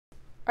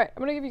Alright,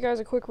 I'm going to give you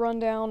guys a quick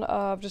rundown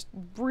of just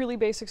really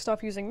basic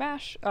stuff using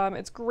MASH.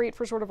 It's great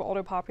for sort of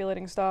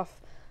auto-populating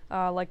stuff,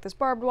 like this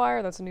barbed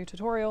wire. That's a new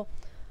tutorial.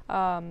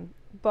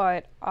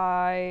 But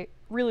I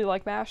really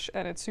like MASH,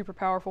 and it's super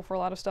powerful for a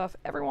lot of stuff.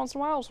 Every once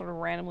in a while, it'll sort of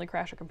randomly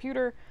crash a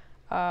computer,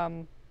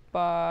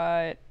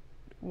 but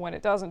when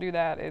it doesn't do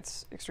that,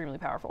 it's extremely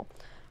powerful.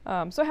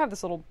 So I have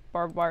this little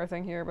barbed wire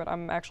thing here, but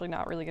I'm actually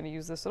not really going to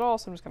use this at all,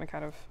 so I'm just going to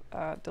kind of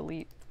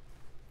delete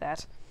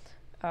that.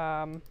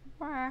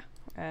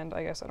 And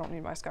I guess I don't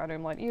need my Sky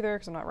Dome light either,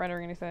 because I'm not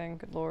rendering anything.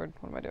 Good lord,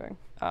 what am I doing?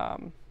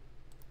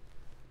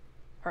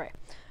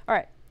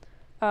 Alright.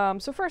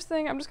 So first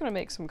thing, I'm just going to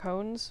make some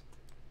cones.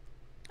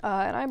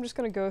 And I'm just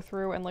going to go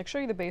through and like show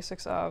you the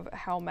basics of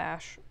how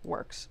MASH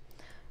works.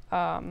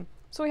 So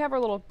we have our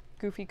little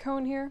goofy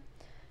cone here,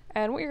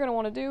 and what you're going to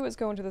want to do is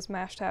go into this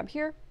MASH tab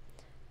here,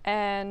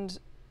 and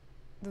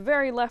the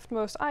very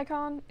leftmost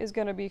icon is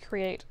going to be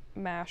Create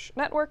MASH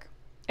Network,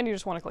 and you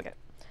just want to click it.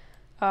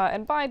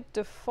 And by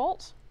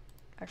default,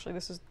 actually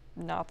this is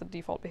not the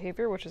default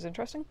behavior, which is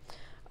interesting.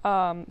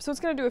 So it's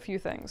going to do a few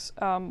things.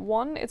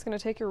 One, it's going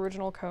to take your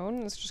original cone,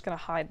 and it's just going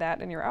to hide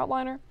that in your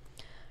outliner.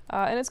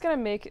 And it's going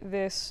to make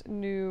this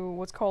new,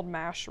 what's called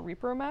MASH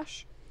repro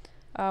mesh,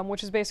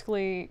 which is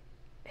basically,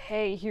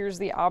 hey, here's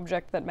the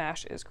object that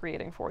MASH is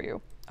creating for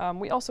you.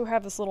 We also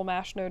have this little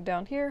MASH node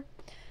down here,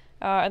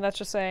 and that's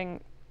just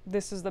saying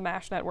this is the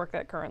MASH network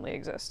that currently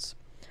exists.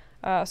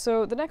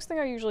 So the next thing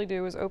I usually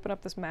do is open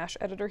up this MASH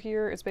editor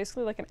here. It's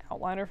basically like an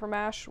outliner for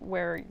MASH,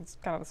 where it's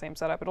kind of the same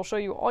setup. It'll show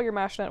you all your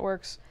MASH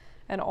networks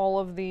and all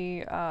of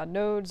the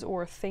nodes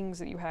or things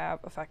that you have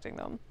affecting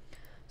them.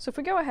 So if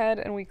we go ahead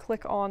and we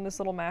click on this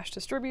little MASH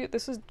distribute,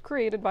 this is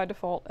created by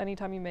default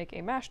anytime you make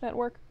a MASH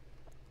network.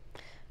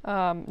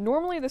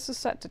 Normally this is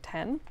set to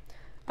 10.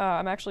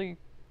 I'm actually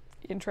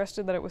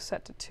interested that it was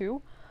set to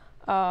 2.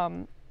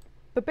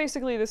 But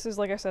basically this is,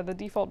 like I said, the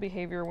default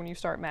behavior when you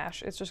start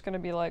MASH. It's just going to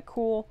be like,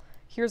 cool,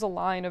 here's a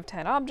line of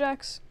 10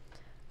 objects.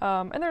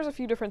 And there's a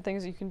few different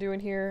things you can do in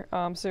here.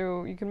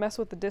 So you can mess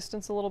with the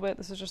distance a little bit.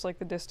 This is just like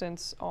the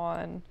distance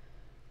on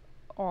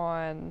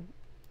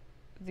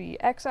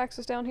the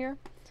x-axis down here.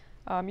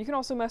 You can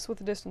also mess with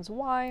the distance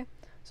y.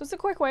 So it's a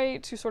quick way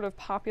to sort of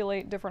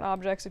populate different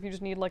objects if you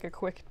just need like a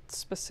quick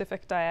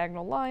specific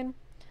diagonal line.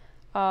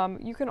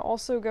 You can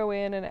also go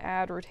in and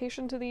add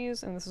rotation to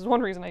these, and this is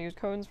one reason I use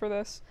cones for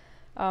this.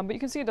 But you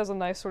can see it does a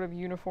nice sort of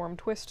uniform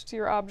twist to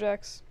your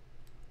objects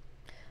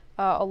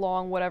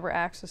along whatever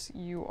axis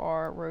you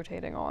are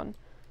rotating on.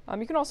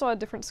 You can also add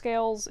different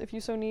scales if you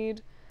so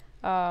need,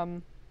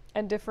 and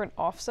different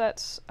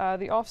offsets.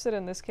 The offset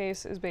in this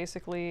case is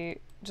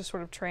basically just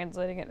sort of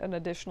translating it an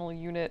additional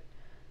unit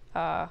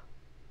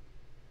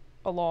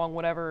along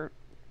whatever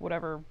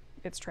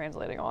it's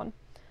translating on.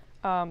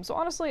 So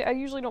honestly, I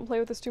usually don't play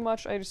with this too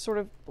much. I just sort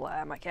of,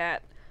 blah, my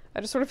cat. I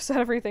just sort of set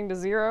everything to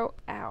 0.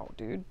 Ow,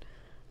 dude.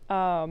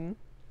 And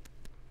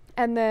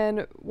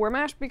then where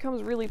MASH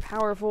becomes really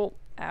powerful,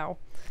 ow,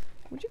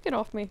 would you get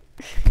off me?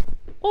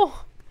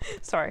 Oh,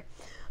 sorry.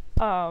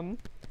 So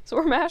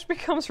where MASH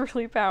becomes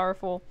really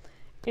powerful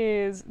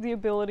is the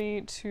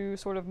ability to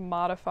sort of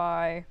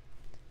modify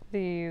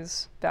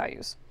these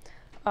values.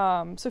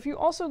 So if you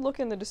also look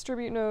in the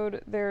distribute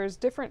node, there's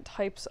different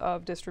types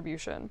of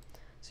distribution.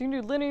 So you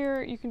can do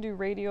linear, you can do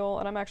radial,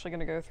 and I'm actually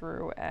going to go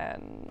through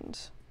and...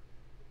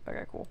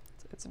 Okay, cool.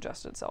 It's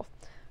adjusted itself.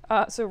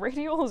 So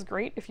radial is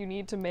great if you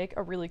need to make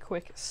a really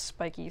quick,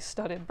 spiky,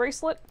 studded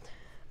bracelet.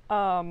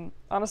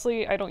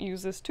 Honestly, I don't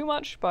use this too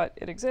much, but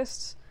it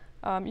exists.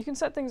 You can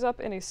set things up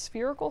in a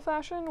spherical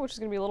fashion, which is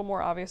going to be a little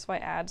more obvious if I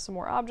add some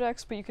more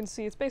objects, but you can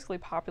see it's basically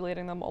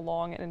populating them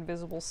along an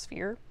invisible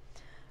sphere.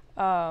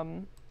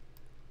 And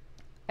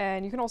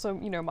you can also,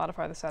 you know,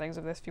 modify the settings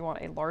of this if you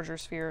want a larger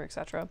sphere,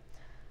 etc.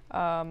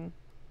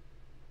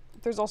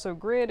 There's also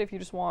grid if you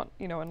just want,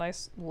 you know, a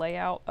nice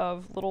layout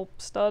of little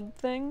stud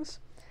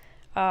things.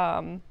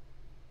 And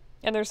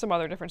there's some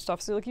other different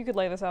stuff. So like you could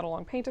lay this out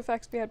along paint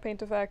effects if you had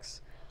paint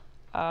effects.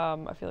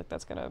 I feel like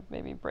that's gonna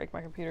maybe break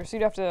my computer. So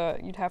you'd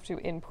have to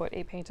input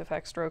a paint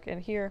effect stroke in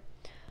here.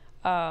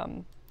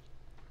 And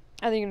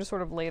then you can just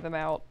sort of lay them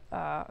out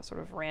sort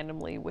of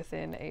randomly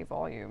within a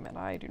volume. And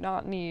I do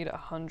not need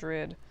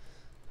 100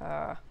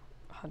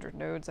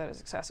 nodes. That is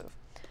excessive.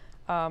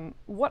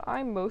 What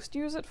I most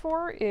use it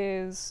for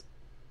is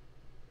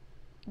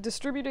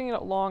distributing it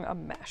along a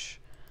mesh.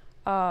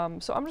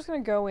 So I'm just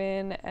going to go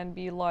in and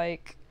be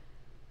like,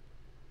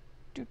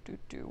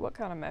 what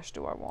kind of mesh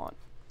do I want?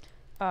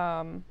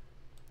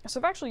 So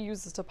I've actually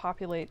used this to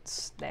populate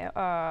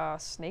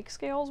snake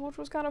scales, which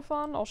was kind of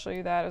fun. I'll show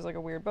you that as like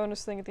a weird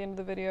bonus thing at the end of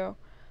the video.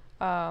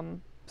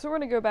 So we're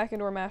going to go back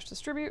into our MASH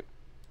distribute,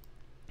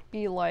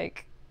 be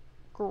like,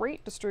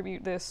 great,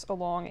 distribute this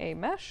along a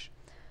mesh,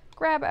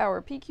 grab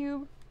our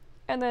p-cube,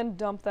 and then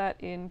dump that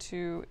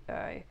into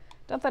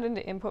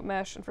input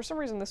mesh. And for some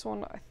reason this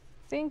one I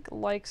think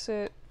likes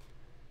it.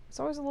 It's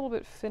always a little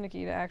bit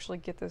finicky to actually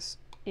get this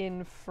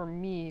in for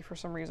me for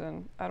some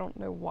reason. I don't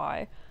know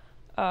why.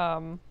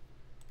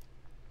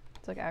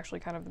 It's like actually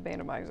kind of the bane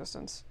of my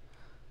existence.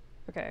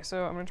 Okay,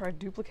 so I'm gonna try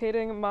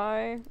duplicating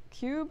my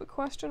cube,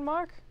 question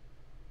mark.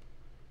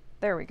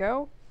 There we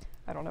go.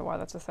 I don't know why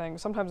that's a thing.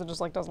 Sometimes it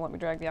just like doesn't let me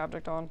drag the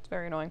object on. It's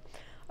very annoying.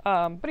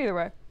 But either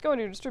way, go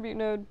into your distribute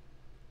node.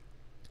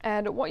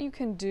 And what you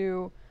can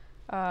do,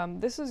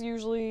 this is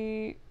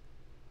usually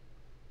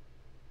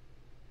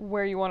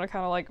where you want to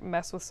kind of like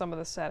mess with some of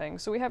the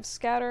settings. So we have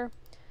scatter.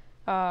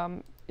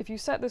 If you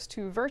set this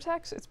to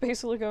vertex, it's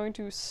basically going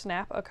to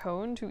snap a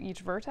cone to each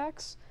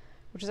vertex,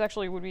 which is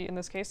actually would be, in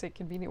this case, a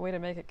convenient way to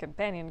make a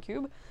companion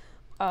cube.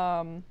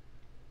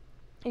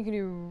 You can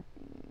do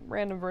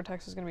random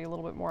vertex is going to be a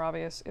little bit more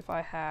obvious if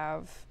I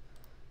have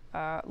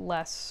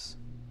less.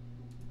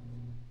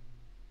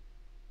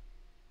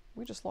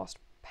 We just lost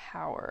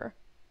power.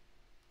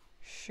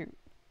 Shoot.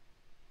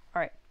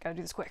 All right, gotta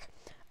do this quick.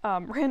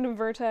 Random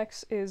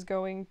vertex is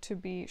going to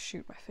be,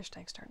 shoot, my fish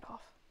tank's turned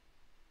off.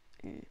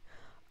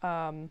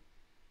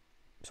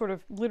 Sort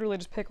of literally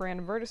just pick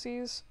random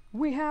vertices.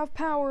 We have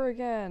power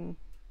again.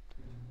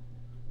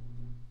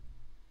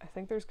 I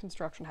think there's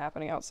construction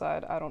happening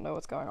outside. I don't know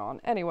what's going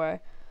on. Anyway,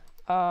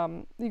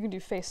 you can do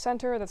face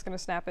center. That's going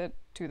to snap it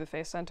to the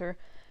face center.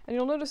 And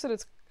you'll notice that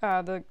it's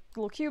the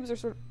little cubes are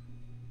sort of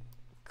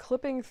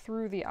clipping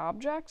through the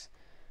object.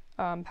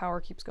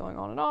 Power keeps going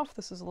on and off.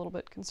 This is a little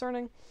bit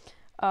concerning.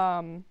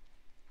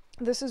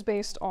 This is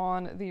based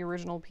on the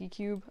original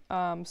P-cube.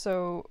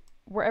 So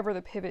wherever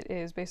the pivot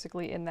is,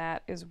 basically in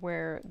that is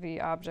where the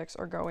objects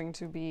are going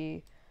to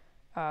be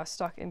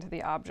stuck into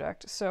the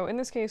object. So in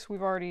this case,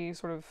 we've already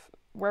sort of,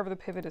 wherever the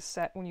pivot is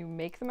set when you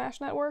make the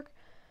mesh network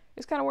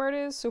is kind of where it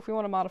is. So if we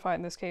want to modify it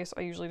in this case,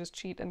 I usually just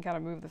cheat and kind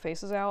of move the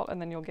faces out,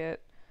 and then you'll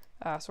get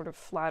sort of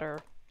flatter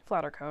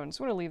cones.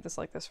 I'm going to leave this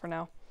like this for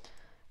now.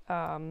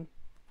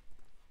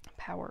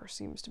 Power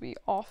seems to be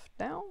off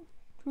now.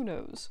 Who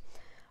knows?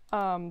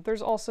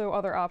 There's also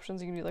other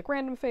options. You can do like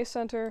random face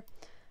center.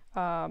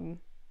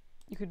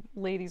 You could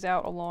lay these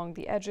out along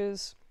the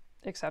edges,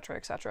 etc.,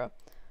 etc.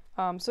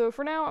 So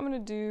for now, I'm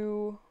going to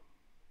do,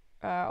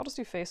 I'll just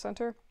do face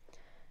center.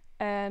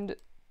 And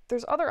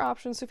there's other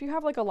options. So if you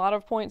have like a lot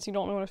of points, you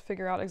don't know how to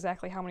figure out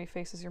exactly how many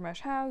faces your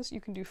mesh has,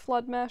 you can do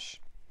flood mesh.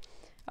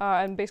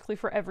 And basically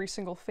for every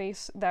single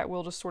face, that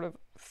will just sort of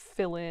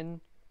fill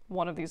in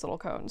one of these little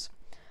cones.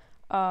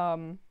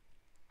 That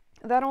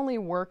only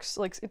works,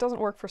 like, it doesn't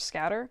work for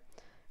scatter.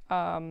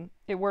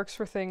 It works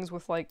for things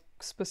with like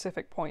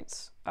specific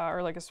points,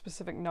 or like a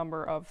specific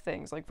number of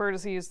things. Like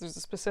vertices, there's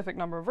a specific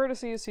number of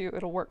vertices, so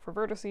it'll work for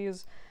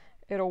vertices,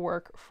 it'll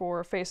work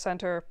for face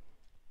center,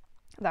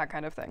 that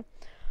kind of thing.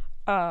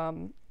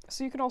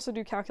 So you can also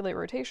do calculate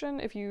rotation.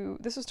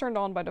 This is turned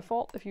on by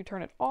default. If you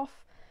turn it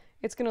off,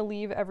 it's going to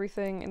leave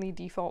everything in the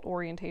default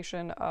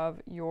orientation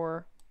of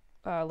your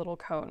little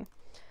cone.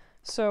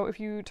 So if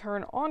you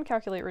turn on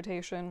calculate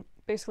rotation,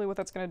 basically what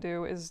that's going to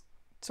do is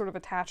sort of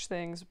attach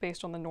things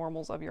based on the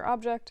normals of your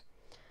object.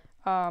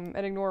 And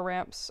ignore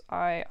ramps.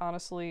 I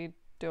honestly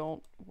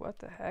don't, what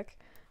the heck,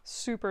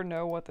 super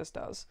know what this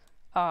does.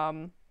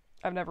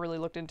 I've never really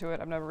looked into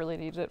it. I've never really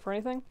needed it for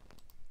anything.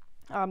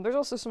 There's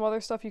also some other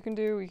stuff you can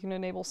do. You can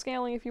enable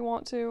scaling if you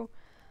want to,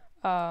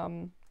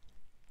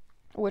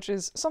 which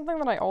is something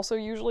that I also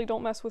usually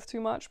don't mess with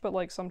too much, but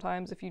like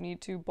sometimes if you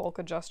need to bulk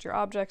adjust your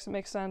objects, it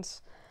makes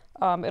sense.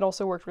 It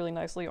also worked really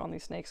nicely on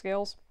these snake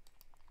scales.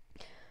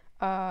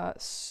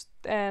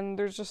 And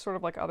there's just sort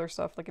of like other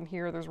stuff, like in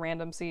here there's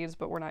random seeds,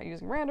 but we're not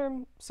using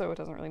random, so it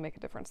doesn't really make a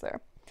difference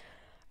there.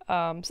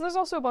 So there's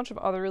also a bunch of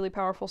other really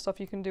powerful stuff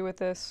you can do with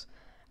this.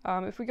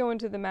 If we go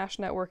into the mesh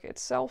network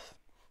itself,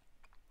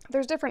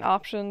 there's different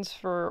options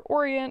for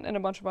orient and a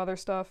bunch of other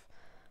stuff.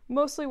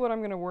 Mostly what I'm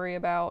going to worry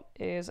about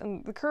is,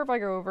 and the curve I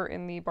go over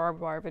in the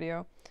barbed wire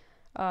video,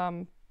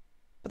 but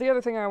the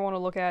other thing I want to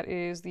look at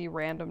is the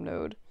random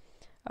node.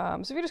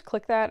 So if you just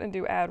click that and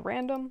do add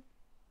random,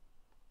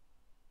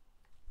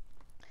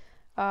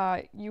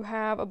 you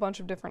have a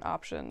bunch of different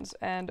options,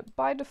 and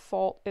by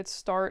default it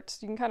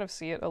starts, you can kind of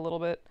see it a little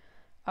bit,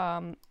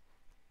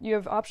 you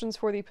have options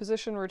for the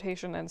position,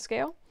 rotation, and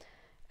scale,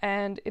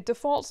 and it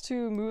defaults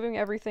to moving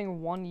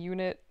everything 1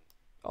 unit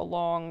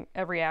along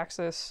every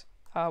axis,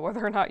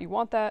 whether or not you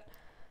want that.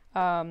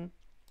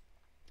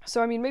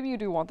 So I mean, maybe you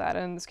do want that,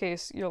 and in this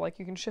case, you know, like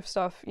you can shift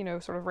stuff, you know,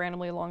 sort of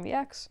randomly along the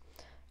X,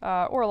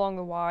 or along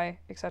the Y,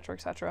 etc.,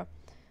 etc.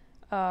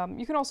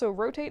 You can also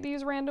rotate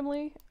these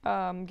randomly,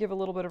 give a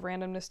little bit of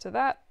randomness to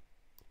that,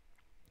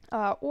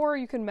 or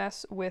you can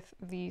mess with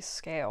the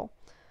scale.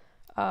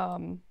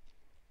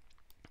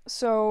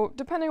 So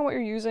depending on what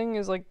you're using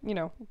is like, you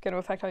know, going to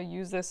affect how you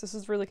use this. This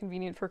is really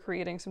convenient for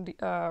creating some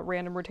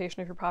random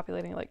rotation if you're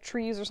populating like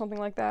trees or something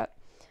like that.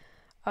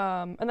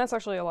 And that's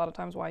actually a lot of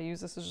times why I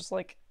use this, is just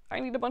like, I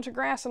need a bunch of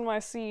grass in my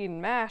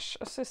scene, mash,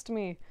 assist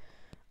me.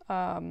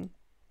 And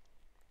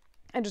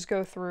just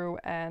go through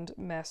and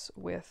mess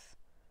with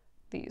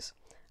these.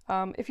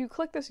 If you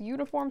click this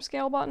uniform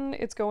scale button,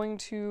 it's going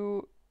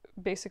to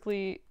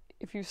basically,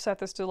 if you set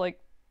this to like,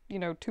 you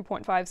know,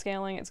 2.5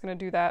 scaling, it's going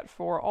to do that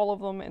for all of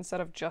them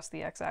instead of just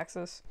the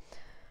x-axis.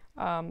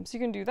 So you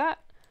can do that.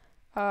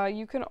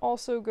 You can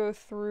also go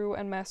through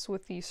and mess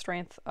with the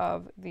strength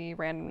of the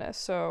randomness.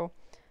 So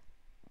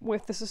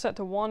if this is set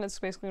to 1, it's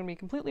basically going to be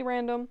completely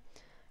random,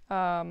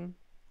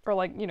 or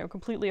like, you know,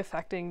 completely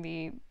affecting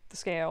the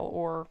scale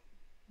or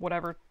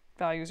whatever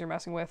values you're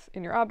messing with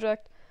in your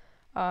object.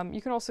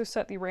 You can also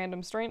set the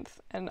random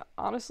strength, and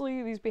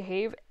honestly, these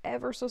behave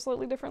ever so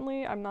slightly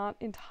differently. I'm not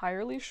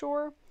entirely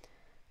sure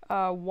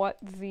what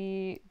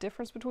the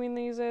difference between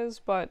these is,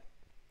 but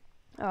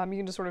you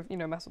can just sort of, you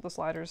know, mess with the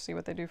sliders, see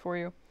what they do for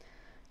you.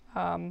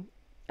 And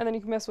then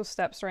you can mess with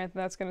step strength,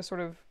 and that's going to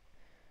sort of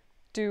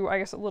do, I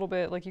guess, a little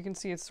bit, like you can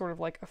see it's sort of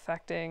like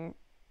affecting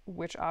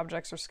which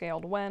objects are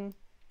scaled when.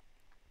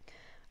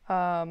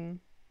 And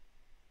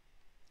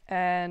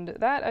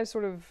that I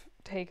sort of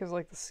take as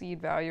like the seed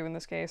value in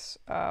this case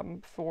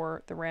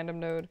for the random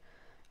node.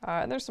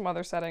 And there's some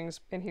other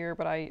settings in here,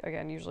 but I,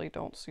 again, usually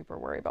don't super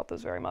worry about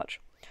those very much.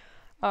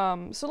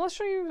 So let's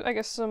show you, I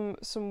guess,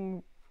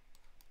 some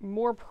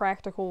more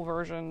practical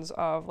versions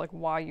of like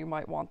why you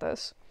might want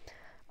this.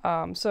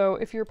 So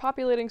if you're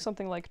populating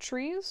something like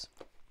trees,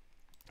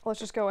 let's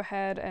just go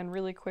ahead and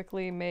really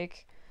quickly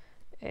make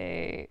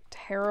a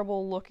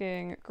terrible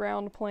looking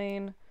ground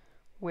plane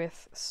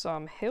with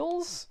some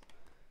hills,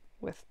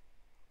 with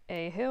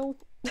a hill.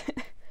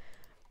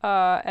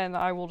 And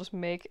I will just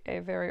make a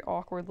very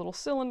awkward little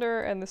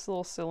cylinder, and this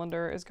little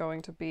cylinder is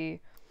going to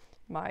be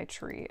my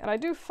tree. And I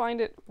do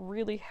find it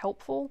really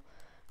helpful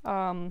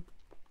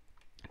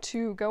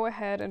to go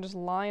ahead and just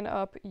line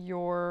up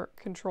your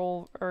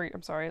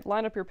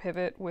line up your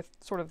pivot with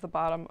sort of the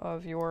bottom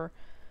of your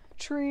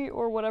tree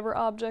or whatever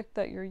object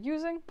that you're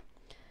using.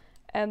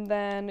 And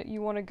then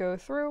you want to go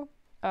through,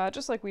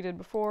 just like we did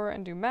before,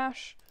 and do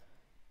mesh,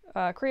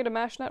 create a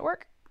mesh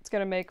network. It's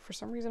going to make, for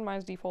some reason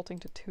mine's defaulting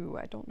to 2,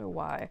 I don't know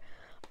why.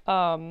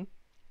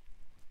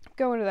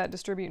 Go into that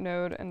distribute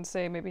node and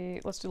say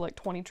maybe let's do like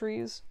 20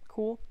 trees,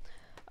 cool.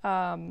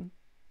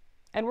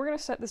 And we're going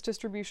to set this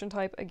distribution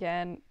type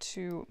again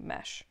to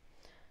mesh.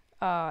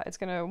 It's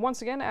going to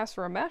once again ask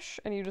for a mesh,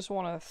 and you just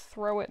want to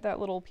throw it that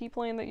little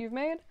p-plane that you've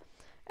made.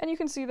 And you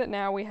can see that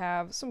now we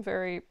have some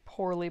very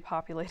poorly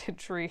populated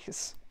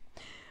trees.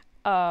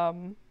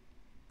 So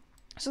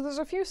there's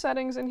a few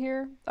settings in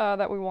here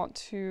that we want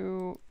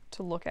to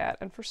look at,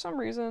 and for some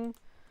reason,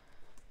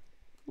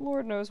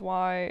 Lord knows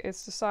why,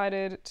 it's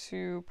decided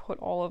to put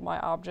all of my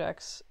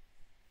objects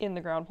in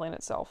the ground plane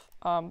itself.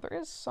 There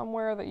is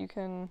somewhere that you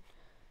can,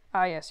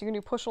 yes, you can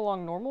do push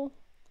along normal.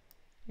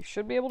 You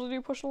should be able to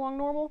do push along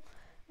normal,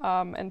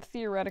 and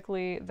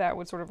theoretically that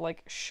would sort of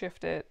like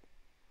shift it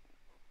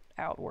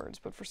outwards,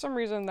 but for some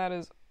reason that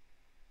is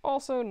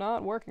also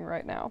not working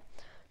right now.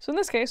 So in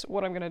this case,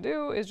 what I'm going to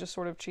do is just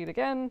sort of cheat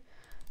again,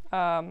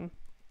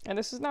 and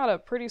this is not a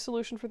pretty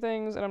solution for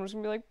things, and I'm just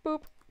going to be like,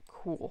 boop,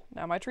 cool.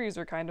 Now my trees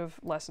are kind of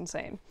less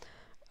insane.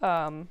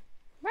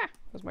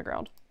 Where's my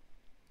ground?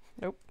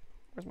 Nope.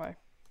 Where's my...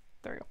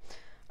 There you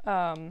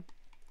go.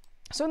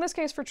 So in this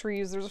case for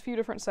trees, there's a few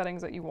different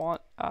settings that you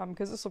want,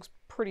 because this looks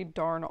pretty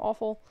darn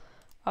awful.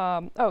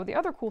 Oh, the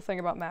other cool thing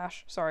about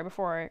Mash, sorry,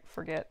 before I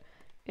forget,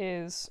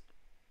 is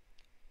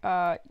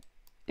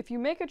if you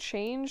make a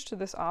change to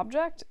this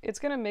object, it's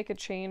going to make a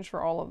change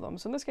for all of them.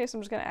 So in this case, I'm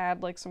just going to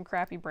add like some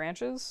crappy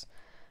branches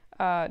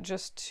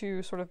just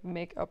to sort of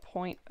make a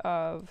point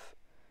of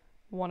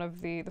one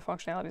of the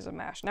functionalities of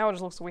Mash. Now it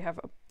just looks like we have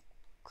a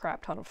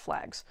crap ton of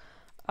flags.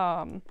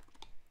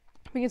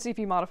 We can see if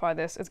you modify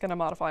this, it's going to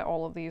modify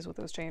all of these with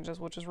those changes,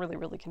 which is really,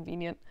 really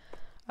convenient.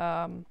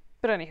 But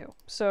anywho,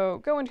 so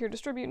go into your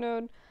distribute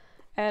node,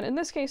 and in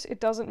this case, it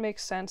doesn't make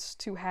sense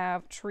to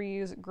have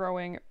trees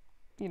growing,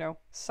 you know,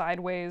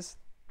 sideways.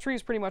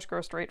 Trees pretty much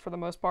grow straight for the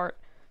most part.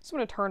 So I'm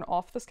going to turn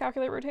off this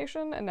calculate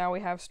rotation, and now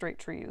we have straight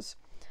trees.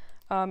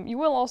 You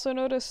will also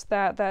notice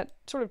that that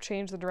sort of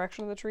changed the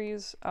direction of the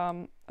trees.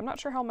 I'm not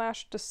sure how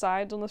Mash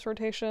decides on this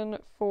rotation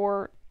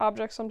for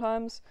objects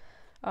sometimes,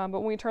 but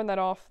when we turn that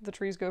off, the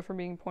trees go from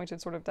being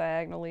pointed sort of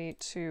diagonally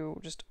to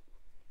just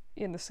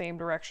in the same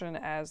direction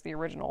as the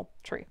original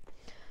tree.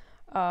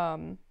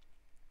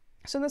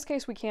 So in this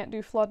case, we can't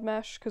do flood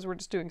mesh because we're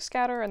just doing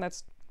scatter, and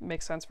that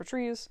makes sense for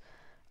trees.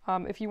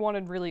 If you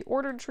wanted really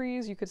ordered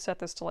trees, you could set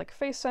this to like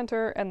face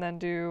center and then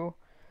do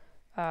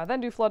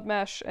flood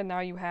mesh, and now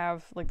you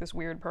have like this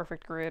weird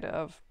perfect grid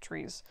of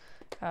trees,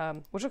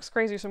 which looks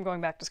crazy, so I'm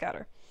going back to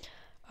scatter.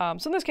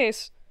 So in this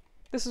case,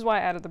 this is why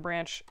I added the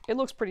branch. It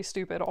looks pretty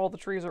stupid. All the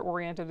trees are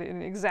oriented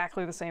in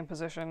exactly the same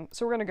position.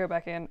 So we're going to go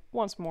back in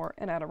once more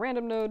and add a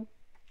random node.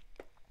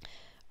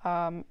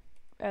 And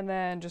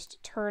then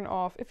just turn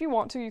off, if you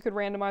want to, you could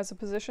randomize the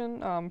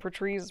position. For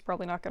trees, it's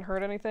probably not going to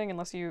hurt anything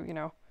unless you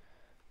know,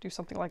 do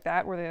something like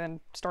that where they then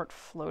start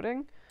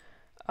floating.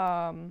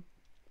 But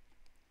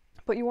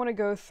you want to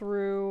go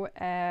through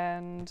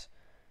and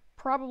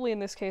probably in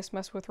this case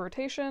mess with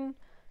rotation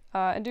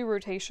and do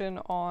rotation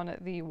on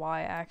the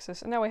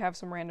y-axis. And now we have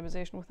some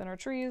randomization within our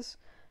trees.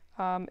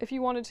 If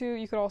you wanted to,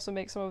 you could also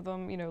make some of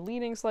them, you know,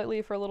 leaning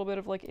slightly for a little bit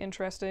of like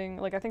interesting,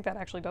 like I think that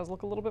actually does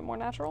look a little bit more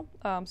natural.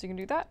 So you can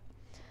do that.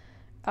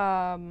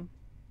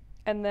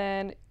 And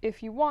then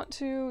if you want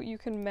to, you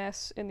can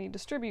mess in the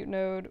distribute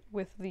node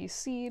with the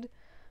seed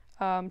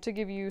to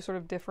give you sort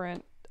of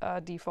different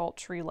default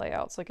tree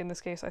layouts. Like in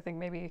this case, I think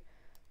maybe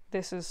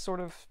this is sort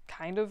of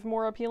kind of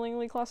more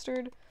appealingly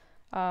clustered.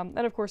 And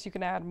of course you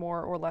can add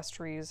more or less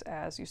trees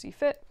as you see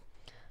fit.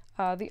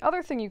 The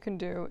other thing you can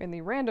do in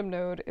the random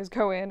node is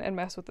go in and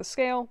mess with the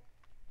scale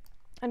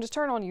and just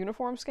turn on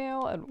uniform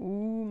scale, and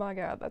ooh my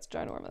god, that's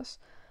ginormous.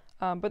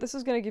 But this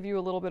is going to give you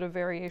a little bit of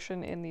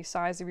variation in the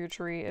size of your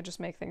tree and just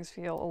make things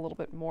feel a little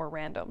bit more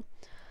random.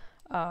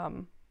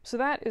 So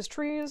that is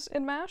trees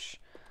in MASH.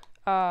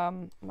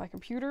 My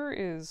computer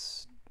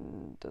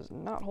does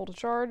not hold a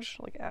charge,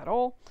 like at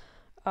all.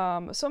 So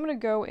I'm going to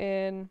go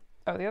in.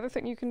 Oh, the other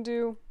thing you can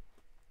do,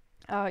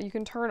 you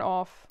can turn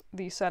off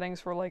the settings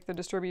for like the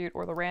distribute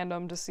or the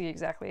random to see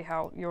exactly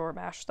how your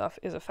MASH stuff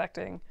is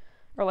affecting,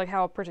 or like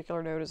how a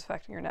particular node is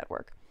affecting your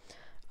network.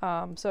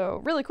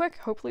 So really quick,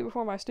 hopefully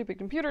before my stupid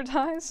computer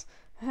dies,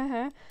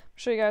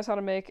 show you guys how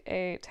to make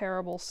a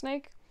terrible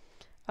snake.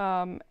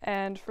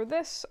 And for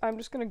this, I'm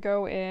just going to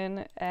go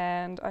in,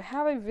 and I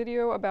have a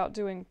video about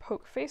doing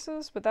poke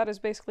faces, but that is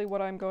basically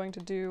what I'm going to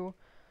do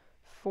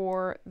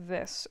for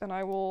this. And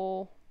I'm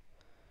going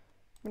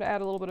to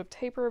add a little bit of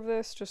taper of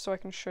this just so I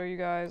can show you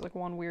guys like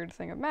one weird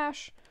thing of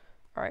MASH.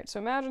 All right, so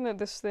imagine that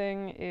this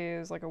thing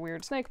is like a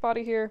weird snake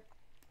body here.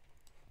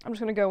 I'm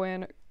just going to go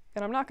in,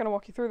 and I'm not going to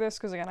walk you through this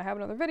because again, I have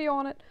another video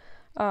on it,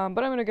 but I'm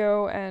going to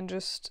go and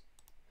just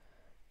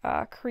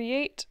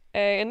create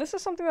and this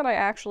is something that I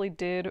actually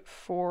did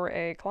for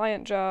a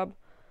client job.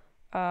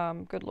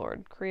 Good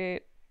lord,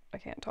 create, I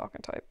can't talk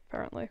and type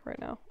apparently right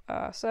now.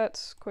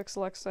 Sets, quick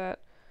select set,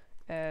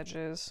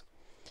 edges.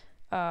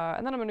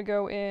 And then I'm going to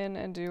go in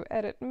and do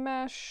edit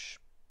mesh,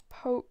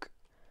 poke,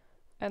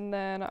 and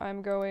then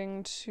I'm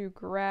going to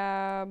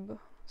grab,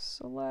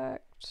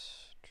 select,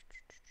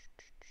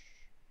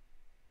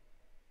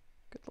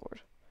 good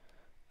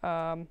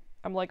lord.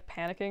 I'm like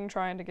panicking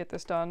trying to get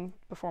this done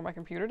before my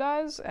computer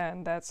dies,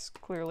 and that's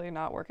clearly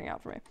not working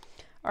out for me.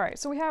 All right,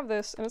 so we have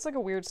this, and it's like a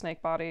weird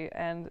snake body,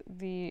 and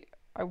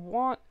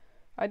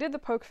I did the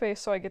poke face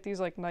so I get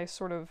these like nice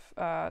sort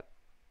of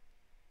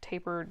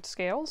tapered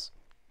scales.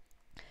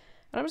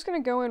 And I'm just gonna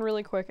go in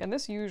really quick, and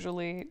this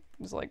usually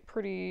is like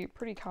pretty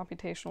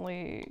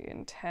computationally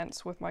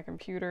intense with my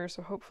computer,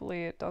 so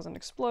hopefully it doesn't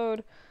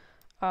explode.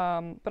 But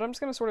I'm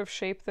just gonna sort of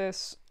shape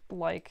this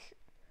like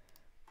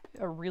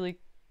a really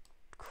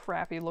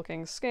crappy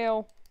looking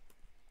scale,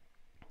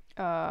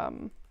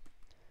 and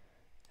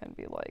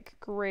be like,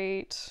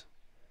 great,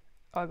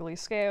 ugly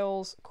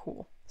scales,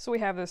 cool. So we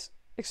have this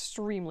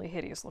extremely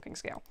hideous looking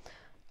scale.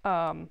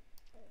 And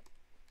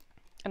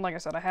like I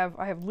said, I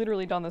have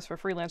literally done this for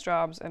freelance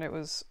jobs, and it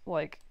was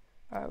like,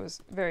 I was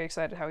very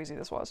excited how easy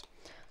this was.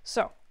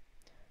 So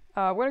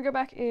we're gonna go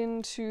back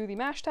into the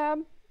MASH tab,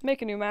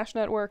 make a new MASH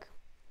network,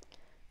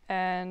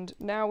 and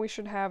now we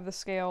should have the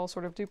scale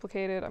sort of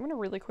duplicated. I'm going to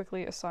really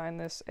quickly assign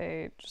this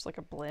just like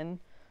a blin,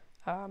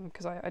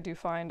 because I do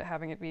find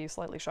having it be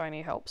slightly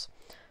shiny helps.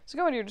 So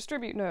go into your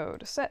distribute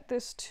node, set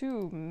this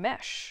to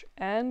mesh,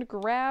 and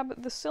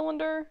grab the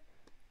cylinder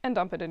and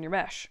dump it in your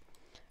mesh.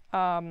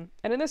 And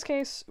in this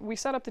case, we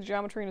set up the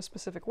geometry in a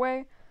specific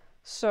way.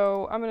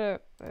 So I'm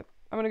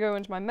gonna go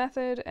into my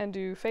method and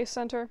do face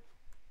center,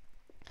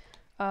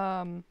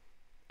 and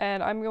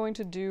I'm going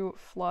to do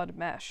flood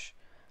mesh.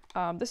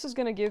 This is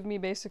going to give me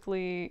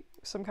basically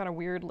some kind of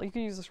weird, you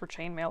could use this for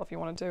chainmail if you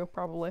wanted to,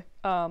 probably.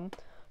 So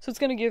it's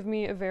going to give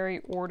me a very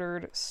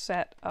ordered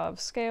set of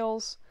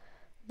scales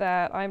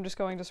that I'm just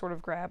going to sort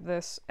of grab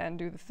this and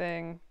do the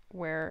thing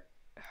where,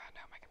 no,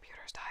 my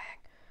computer's dying,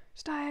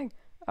 it's dying,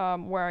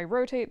 where I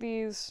rotate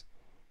these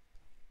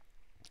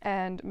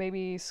and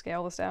maybe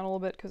scale this down a little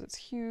bit because it's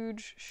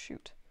huge,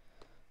 shoot.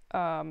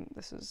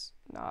 This is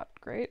not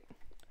great.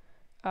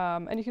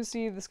 And you can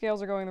see the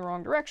scales are going the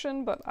wrong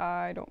direction, but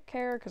I don't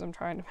care because I'm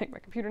trying to make my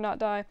computer not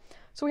die.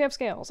 So we have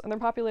scales, and they're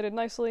populated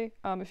nicely.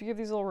 If you give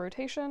these a little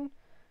rotation,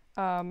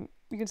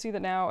 you can see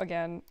that now,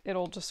 again,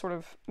 it'll just sort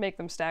of make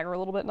them stagger a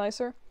little bit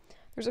nicer.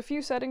 There's a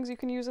few settings you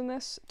can use in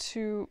this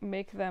to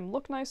make them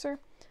look nicer.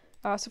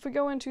 So if we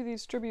go into the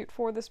distribute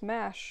for this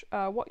mesh,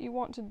 what you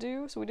want to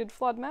do, so we did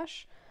flood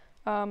mesh.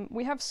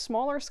 We have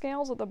smaller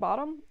scales at the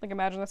bottom. Like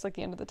imagine that's like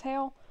the end of the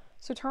tail.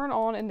 So turn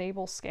on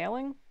enable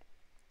scaling.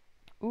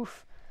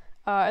 Oof.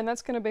 And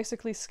that's going to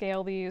basically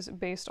scale these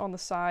based on the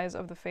size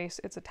of the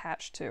face it's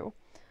attached to.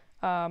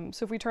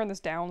 So if we turn this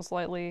down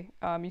slightly,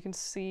 you can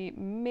see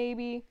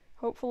maybe,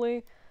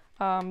 hopefully,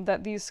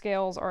 that these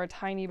scales are a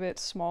tiny bit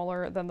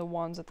smaller than the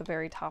ones at the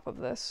very top of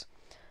this.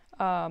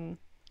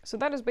 So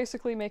that is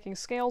basically making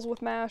scales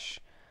with MASH.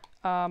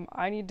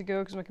 I need to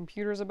go because my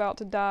computer's about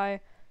to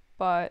die,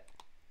 but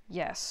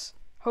yes,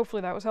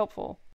 hopefully that was helpful.